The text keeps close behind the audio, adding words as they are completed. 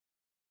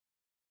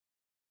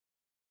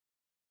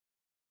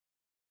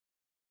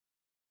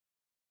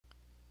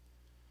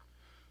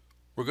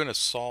We're going to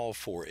solve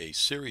for a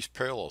series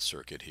parallel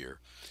circuit here.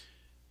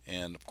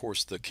 And of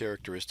course, the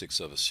characteristics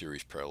of a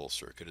series parallel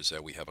circuit is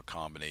that we have a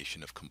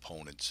combination of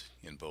components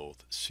in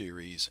both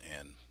series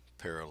and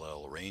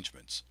parallel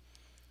arrangements.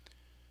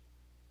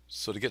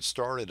 So to get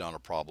started on a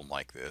problem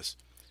like this,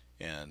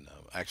 and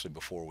actually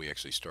before we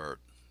actually start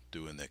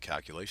doing the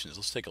calculations,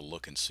 let's take a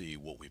look and see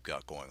what we've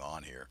got going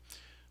on here.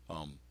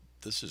 Um,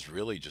 this is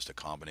really just a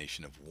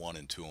combination of 1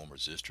 and 2 ohm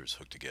resistors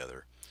hooked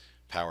together,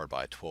 powered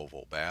by a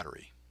 12-volt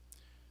battery.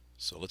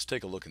 So let's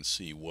take a look and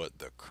see what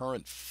the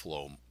current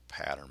flow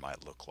pattern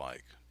might look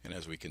like. And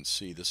as we can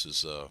see, this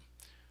is a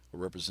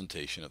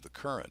representation of the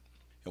current.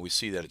 And we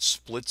see that it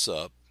splits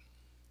up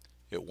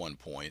at one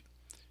point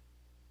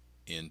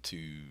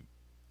into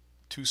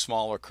two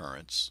smaller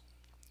currents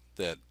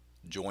that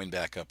join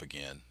back up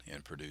again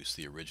and produce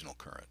the original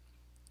current.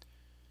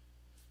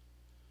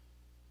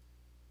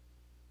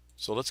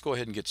 So let's go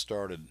ahead and get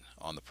started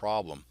on the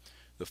problem.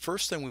 The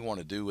first thing we want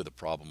to do with a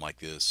problem like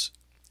this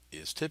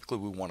is typically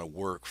we want to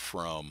work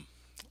from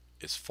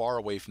as far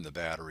away from the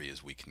battery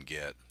as we can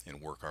get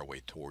and work our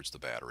way towards the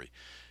battery.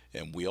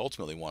 And we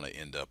ultimately want to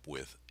end up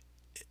with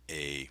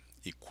a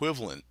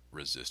equivalent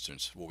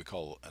resistance, what we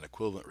call an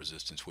equivalent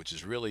resistance, which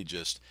is really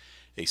just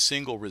a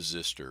single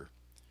resistor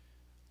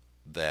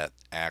that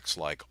acts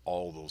like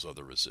all those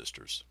other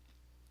resistors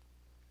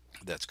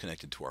that's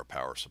connected to our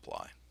power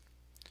supply.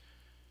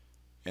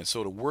 And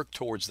so to work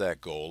towards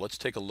that goal, let's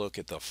take a look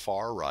at the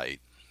far right.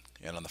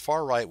 And on the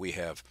far right we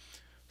have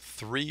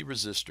 3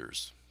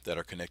 resistors that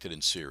are connected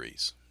in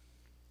series.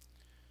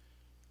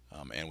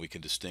 And we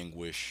can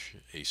distinguish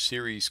a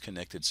series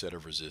connected set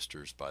of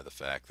resistors by the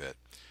fact that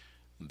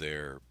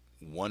they're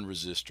one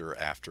resistor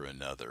after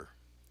another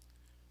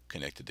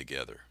connected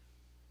together.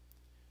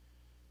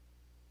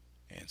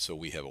 And so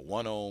we have a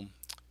 1 ohm,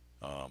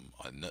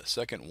 a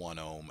second 1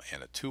 ohm,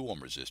 and a 2 ohm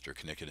resistor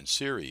connected in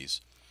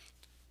series.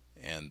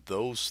 And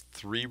those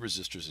 3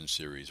 resistors in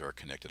series are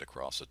connected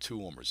across a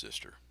 2 ohm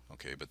resistor.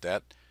 Okay, but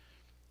that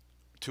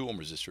 2 ohm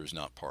resistor is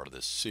not part of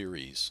this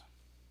series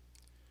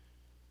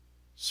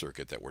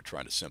circuit that we're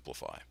trying to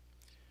simplify.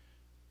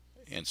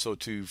 And so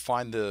to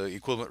find the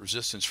equivalent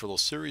resistance for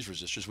those series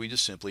resistors, we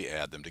just simply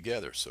add them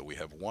together. So we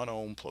have 1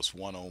 ohm plus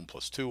 1 ohm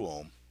plus 2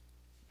 ohm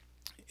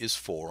is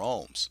 4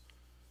 ohms.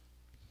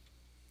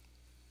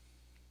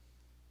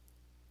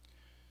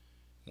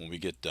 When we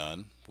get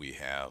done, we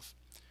have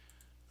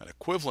an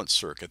equivalent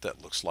circuit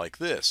that looks like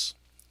this.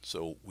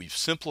 So we've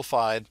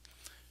simplified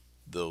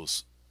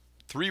those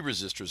 3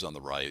 resistors on the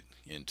right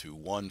into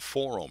one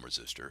 4 ohm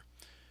resistor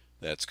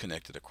that's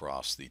connected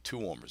across the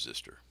 2 ohm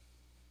resistor.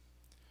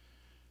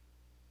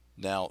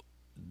 Now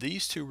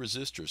these 2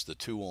 resistors, the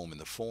 2 ohm and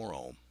the 4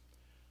 ohm,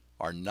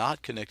 are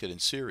not connected in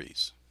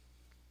series.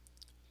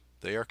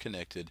 They are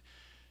connected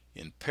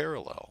in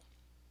parallel.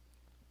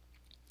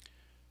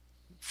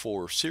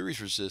 For series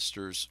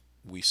resistors,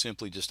 we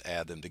simply just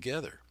add them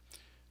together.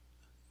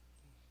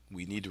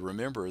 We need to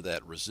remember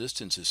that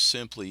resistance is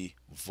simply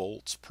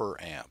volts per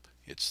amp.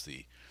 It's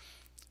the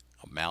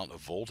amount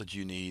of voltage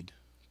you need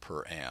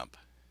per amp.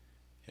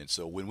 And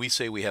so when we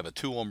say we have a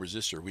 2 ohm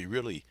resistor, we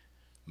really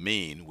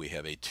mean we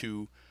have a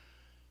 2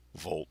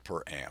 volt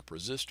per amp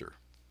resistor.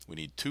 We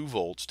need 2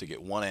 volts to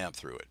get 1 amp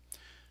through it.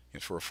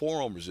 And for a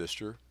 4 ohm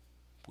resistor,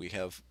 we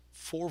have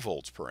 4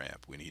 volts per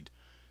amp. We need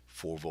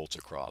 4 volts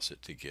across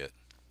it to get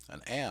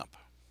an amp.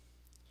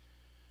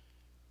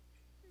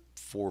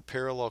 For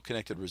parallel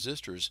connected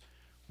resistors,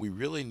 we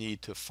really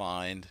need to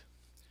find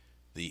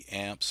the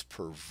amps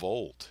per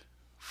volt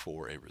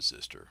for a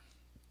resistor,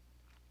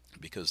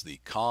 because the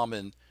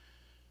common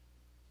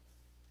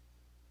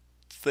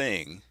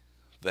thing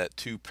that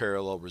 2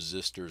 parallel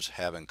resistors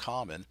have in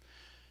common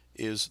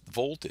is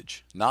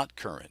voltage, not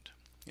current.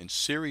 In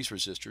series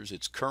resistors,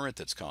 it's current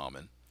that's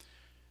common.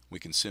 We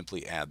can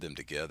simply add them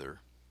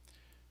together.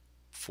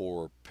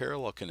 For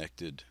parallel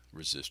connected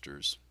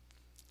resistors,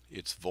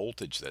 it's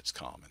voltage that's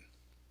common.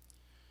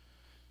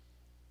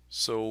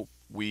 So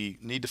we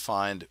need to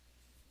find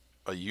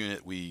a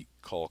unit we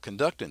call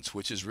conductance,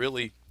 which is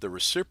really the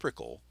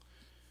reciprocal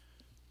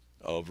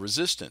of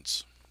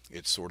resistance.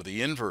 It's sort of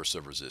the inverse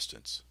of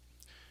resistance.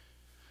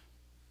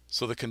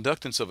 So the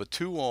conductance of a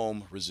 2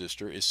 ohm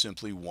resistor is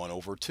simply 1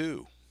 over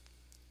 2.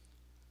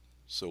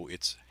 So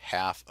it's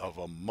half of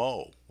a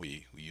mho.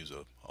 We use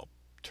a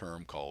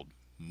term called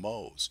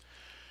mhos.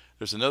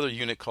 There's another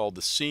unit called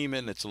the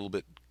Siemens. It's a little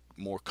bit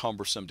more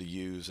cumbersome to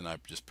use, and I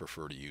just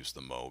prefer to use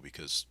the mho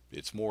because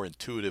it's more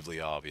intuitively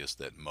obvious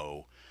that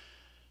mho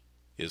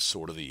is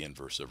sort of the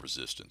inverse of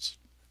resistance.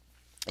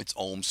 It's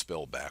ohm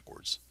spelled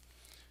backwards.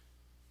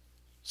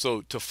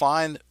 So to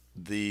find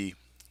the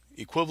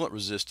equivalent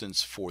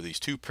resistance for these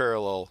 2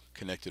 parallel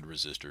connected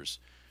resistors,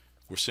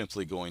 we're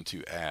simply going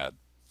to add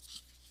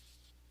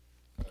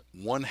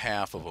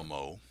 1/2 of a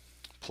mho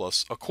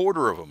plus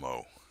 1/4 of a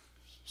mho.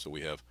 So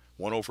we have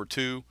 1 over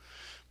 2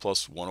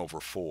 plus 1 over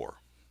 4.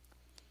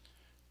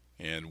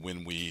 And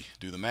when we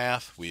do the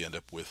math, we end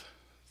up with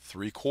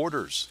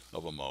 3/4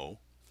 of a mho.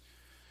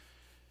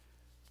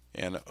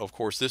 And of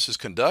course, this is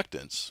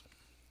conductance.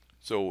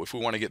 So if we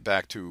want to get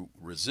back to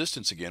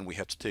resistance again, we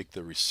have to take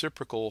the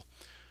reciprocal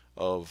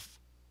of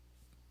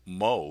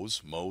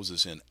mhos. Mhos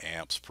is in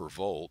amps per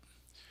volt.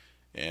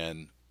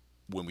 And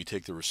when we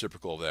take the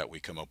reciprocal of that, we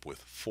come up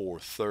with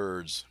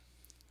 4/3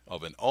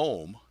 of an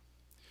ohm.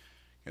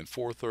 And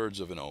 4/3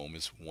 of an ohm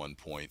is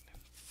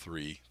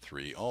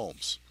 1.33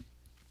 ohms.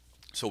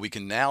 So we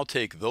can now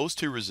take those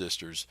two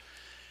resistors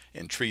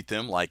and treat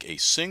them like a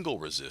single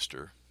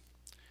resistor.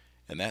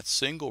 And that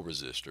single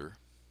resistor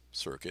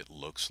circuit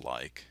looks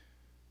like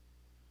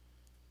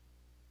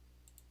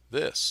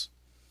this.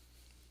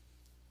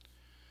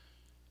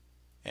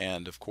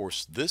 And of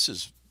course, this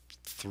is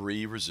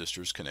 3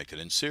 resistors connected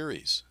in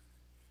series.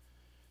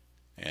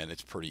 And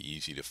it's pretty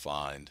easy to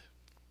find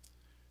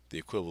the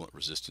equivalent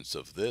resistance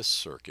of this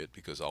circuit,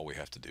 because all we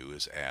have to do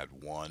is add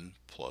 1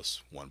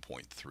 plus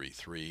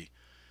 1.33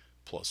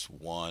 plus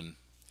 1,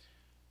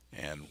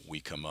 and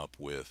we come up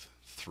with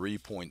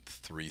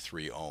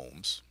 3.33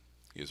 ohms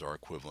is our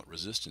equivalent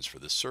resistance for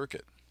this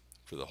circuit,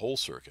 for the whole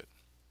circuit.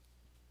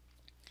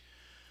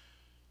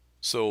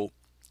 So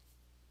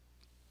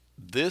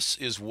this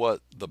is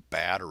what the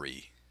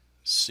battery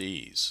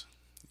sees,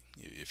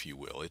 if you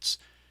will. It's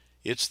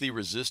the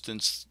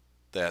resistance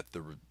that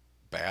the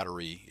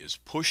battery is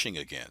pushing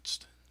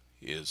against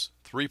is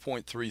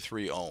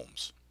 3.33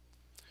 ohms.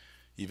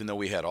 Even though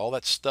we had all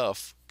that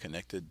stuff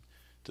connected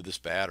to this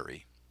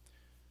battery,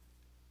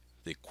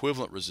 the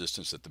equivalent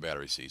resistance that the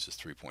battery sees is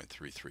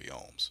 3.33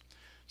 ohms.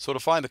 So to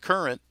find the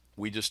current,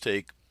 we just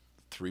take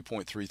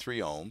 3.33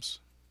 ohms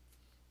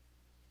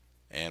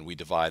and we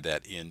divide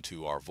that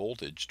into our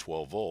voltage,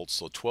 12 volts.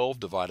 So 12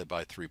 divided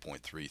by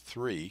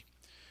 3.33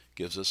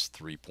 gives us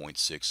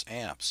 3.6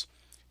 amps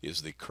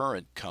is the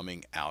current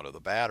coming out of the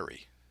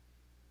battery.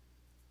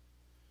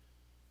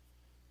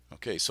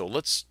 Okay, so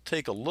let's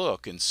take a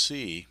look and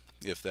see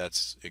if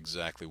that's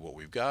exactly what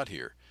we've got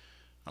here.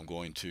 I'm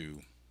going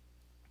to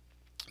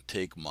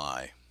take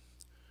my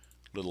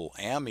little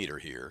ammeter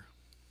here.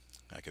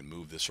 I can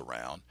move this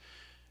around,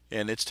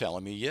 and it's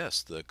telling me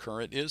yes, the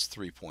current is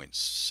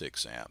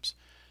 3.6 amps.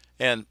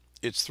 And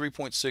it's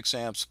 3.6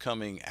 amps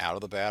coming out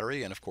of the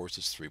battery, and of course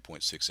it's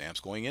 3.6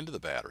 amps going into the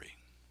battery.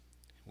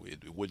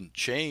 It wouldn't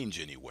change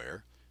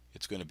anywhere.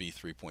 It's going to be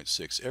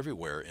 3.6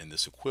 everywhere in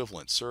this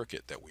equivalent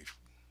circuit that we've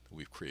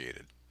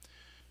created.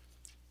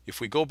 If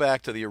we go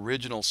back to the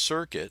original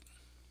circuit,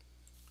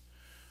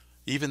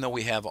 even though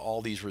we have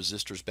all these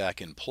resistors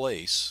back in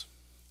place,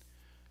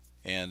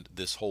 and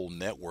this whole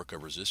network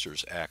of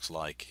resistors acts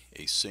like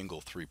a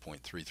single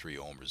 3.33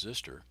 ohm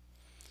resistor,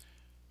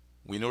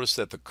 we notice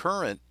that the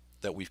current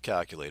that we've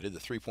calculated, the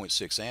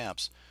 3.6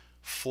 amps,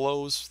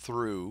 flows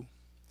through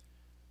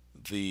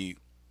the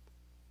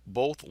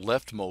both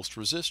leftmost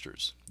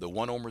resistors, the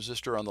 1 ohm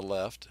resistor on the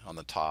left on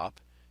the top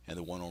and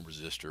the 1 ohm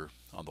resistor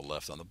on the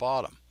left on the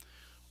bottom.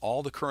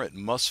 All the current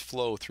must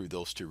flow through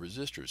those two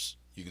resistors.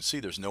 You can see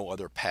there's no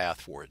other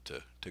path for it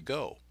to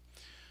go.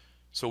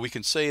 So we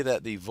can say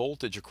that the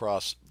voltage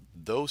across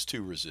those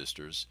two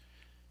resistors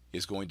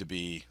is going to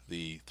be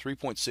the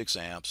 3.6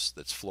 amps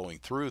that's flowing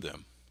through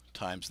them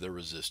times their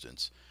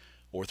resistance,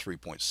 or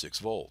 3.6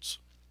 volts.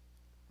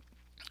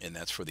 And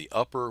that's for the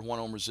upper 1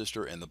 ohm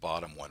resistor and the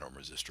bottom 1 ohm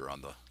resistor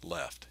on the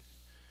left.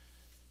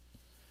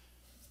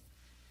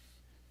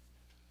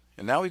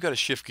 And now we've got to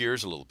shift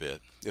gears a little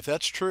bit. If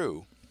that's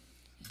true,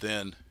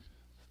 then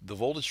the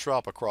voltage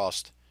drop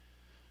across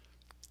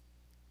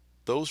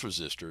those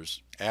resistors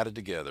added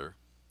together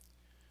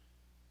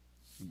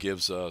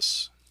gives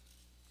us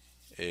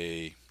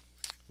a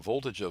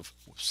voltage of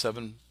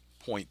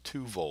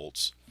 7.2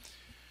 volts.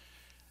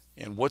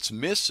 And what's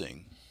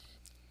missing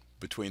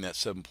between that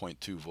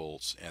 7.2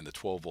 volts and the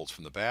 12 volts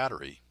from the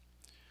battery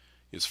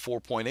is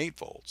 4.8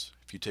 volts.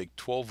 If you take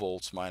 12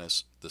 volts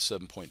minus the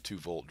 7.2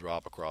 volt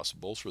drop across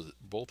both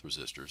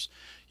resistors,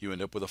 you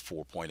end up with a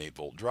 4.8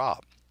 volt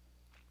drop.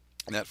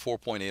 And that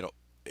 4.8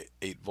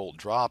 volt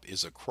drop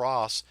is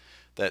across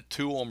that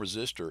 2 ohm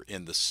resistor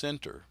in the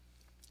center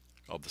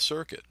of the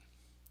circuit.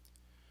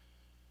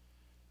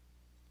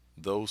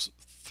 Those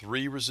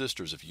 3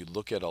 resistors, if you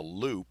look at a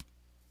loop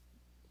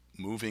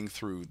moving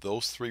through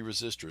those 3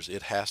 resistors,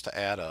 it has to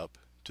add up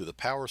to the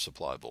power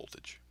supply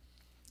voltage.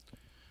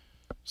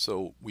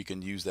 So we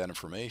can use that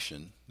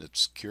information,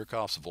 that's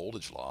Kirchhoff's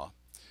voltage law,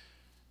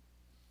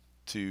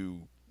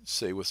 to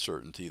say with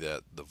certainty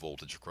that the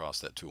voltage across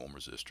that 2 ohm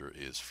resistor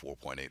is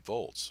 4.8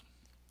 volts.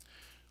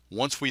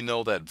 Once we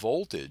know that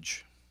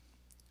voltage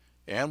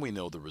and we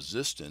know the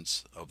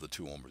resistance of the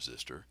 2 ohm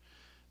resistor,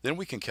 then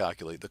we can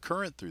calculate the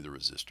current through the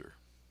resistor.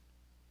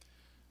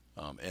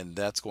 And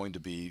that's going to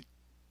be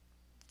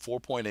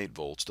 4.8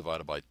 volts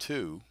divided by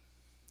 2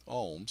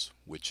 ohms,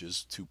 which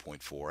is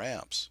 2.4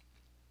 amps.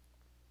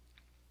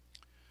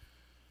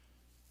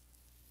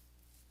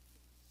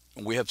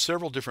 We have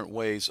several different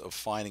ways of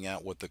finding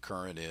out what the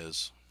current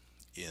is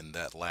in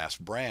that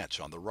last branch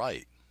on the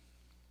right.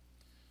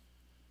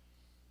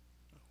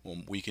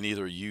 Well, we can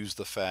either use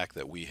the fact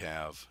that we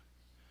have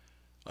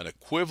an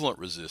equivalent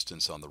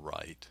resistance on the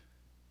right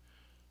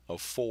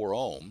of 4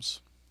 ohms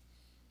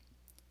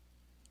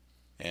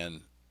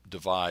and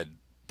divide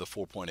the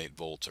 4.8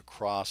 volts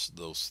across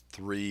those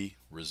three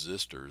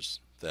resistors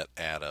that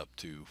add up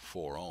to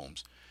 4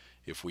 ohms,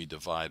 if we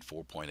divide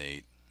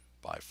 4.8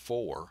 by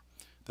 4,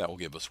 that will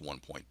give us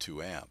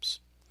 1.2 amps.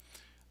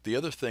 The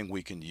other thing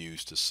we can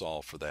use to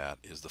solve for that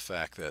is the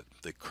fact that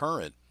the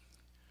current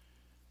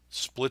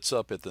splits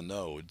up at the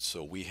node,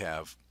 so we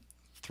have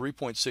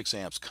 3.6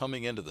 amps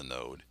coming into the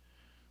node.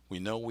 We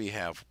know we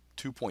have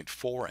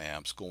 2.4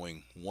 amps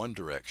going one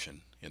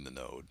direction in the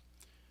node.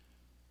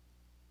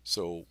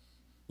 So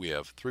we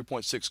have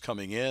 3.6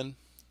 coming in,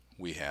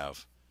 we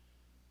have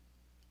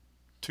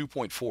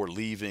 2.4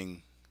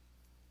 leaving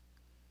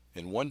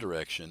in one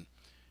direction,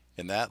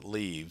 and that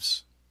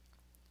leaves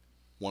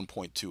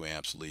 1.2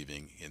 amps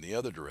leaving in the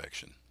other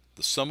direction.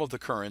 The sum of the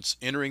currents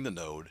entering the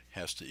node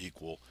has to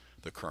equal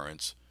the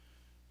currents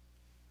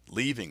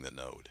leaving the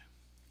node.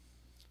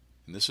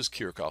 And this is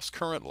Kirchhoff's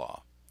current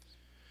law.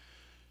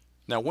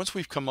 Now, once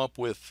we've come up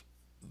with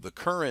the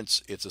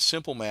currents, it's a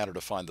simple matter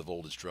to find the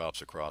voltage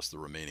drops across the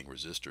remaining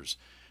resistors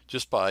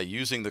just by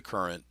using the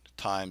current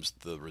times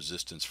the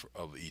resistance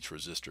of each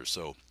resistor.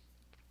 So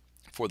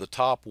for the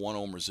top 1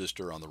 ohm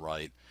resistor on the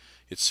right,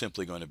 it's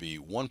simply going to be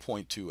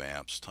 1.2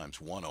 amps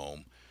times 1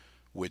 ohm,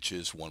 which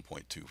is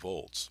 1.2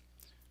 volts.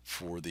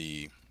 For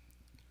the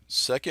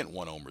second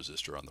 1 ohm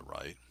resistor on the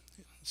right,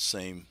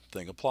 same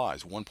thing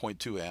applies.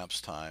 1.2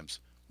 amps times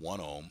 1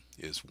 ohm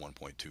is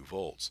 1.2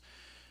 volts.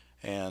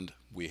 And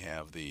we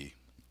have the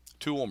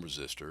 2 ohm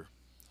resistor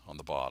on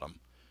the bottom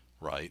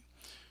right,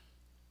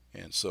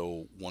 and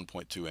so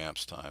 1.2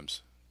 amps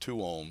times 2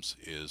 ohms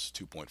is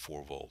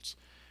 2.4 volts.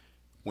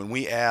 When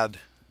we add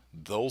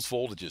those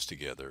voltages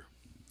together,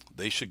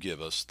 they should give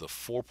us the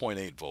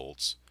 4.8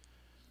 volts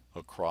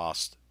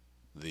across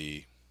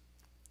the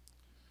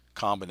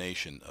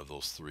combination of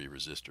those three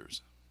resistors.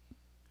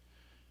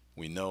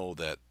 We know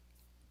that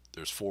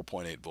there's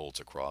 4.8 volts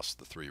across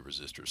the three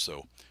resistors,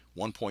 so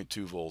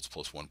 1.2 volts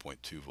plus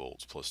 1.2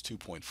 volts plus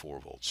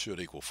 2.4 volts should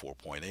equal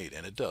 4.8,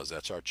 and it does.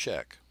 That's our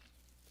check.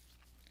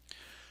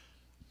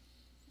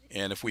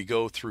 And if we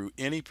go through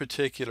any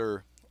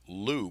particular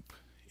loop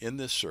in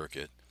this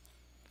circuit,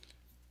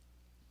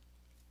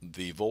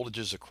 the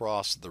voltages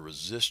across the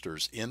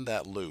resistors in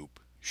that loop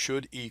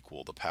should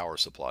equal the power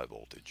supply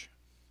voltage.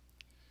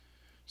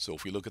 So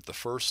if we look at the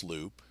first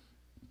loop,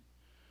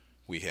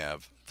 we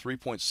have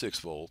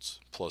 3.6 volts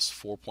plus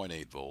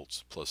 4.8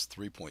 volts plus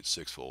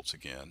 3.6 volts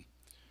again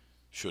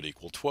should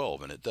equal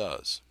 12, and it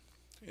does.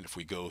 And if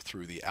we go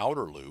through the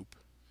outer loop,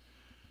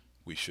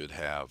 we should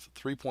have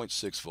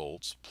 3.6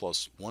 volts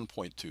plus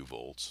 1.2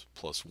 volts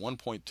plus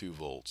 1.2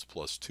 volts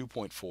plus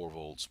 2.4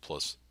 volts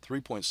plus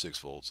 3.6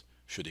 volts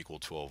should equal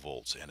 12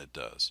 volts, and it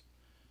does.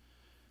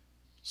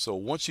 So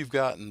once you've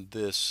gotten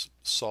this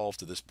solved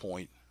to this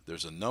point,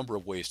 there's a number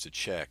of ways to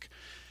check.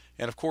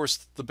 And of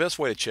course, the best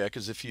way to check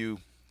is if you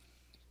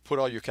put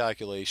all your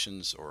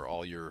calculations or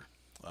all your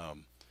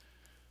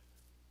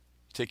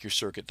take your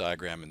circuit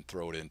diagram and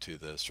throw it into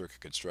the circuit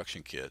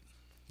construction kit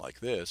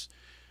like this,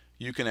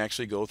 you can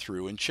actually go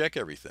through and check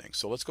everything.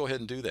 So let's go ahead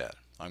and do that.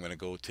 I'm going to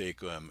go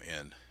take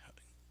and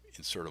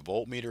insert a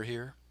voltmeter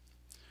here.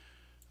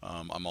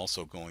 I'm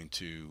also going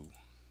to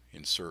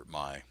insert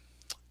my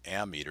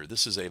ammeter.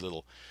 This is a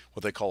little,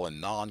 what they call a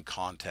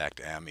non-contact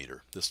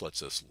ammeter. This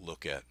lets us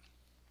look at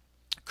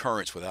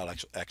currents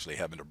without actually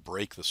having to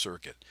break the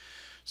circuit.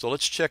 So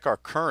let's check our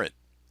current.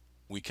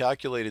 We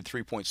calculated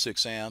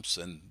 3.6 amps,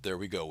 and there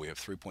we go. We have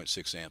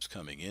 3.6 amps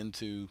coming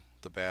into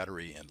the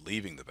battery and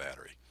leaving the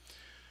battery.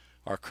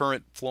 Our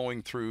current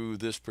flowing through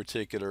this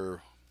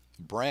particular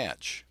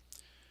branch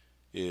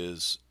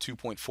is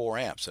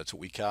 2.4 amps. That's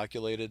what we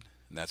calculated,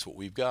 and that's what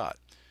we've got.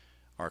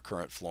 Our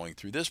current flowing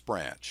through this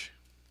branch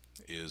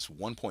is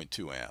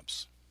 1.2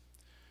 amps.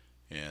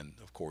 And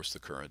of course, the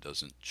current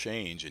doesn't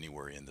change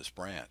anywhere in this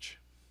branch.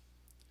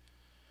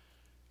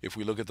 If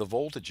we look at the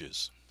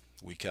voltages,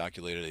 we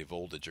calculated a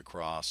voltage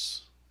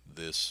across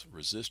this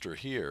resistor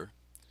here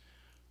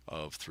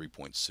of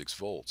 3.6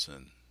 volts,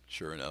 and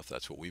sure enough,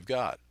 that's what we've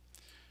got.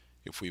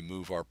 If we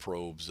move our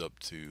probes up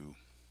to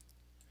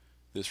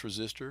this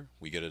resistor,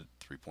 we get a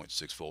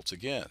 3.6 volts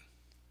again.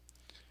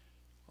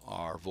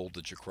 Our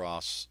voltage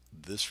across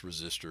this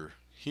resistor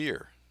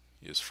here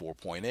is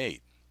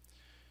 4.8,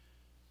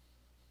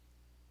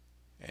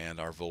 and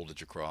our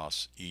voltage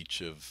across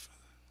each of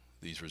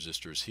these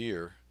resistors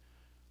here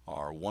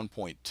are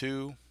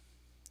 1.2,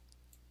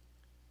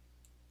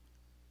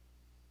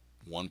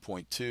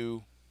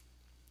 1.2,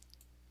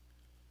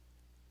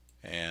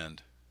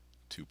 and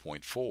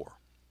 2.4.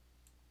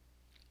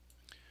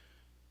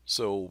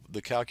 So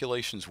the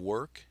calculations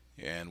work,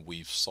 and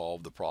we've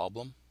solved the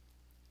problem,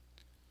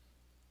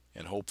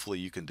 and hopefully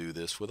you can do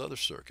this with other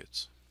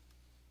circuits.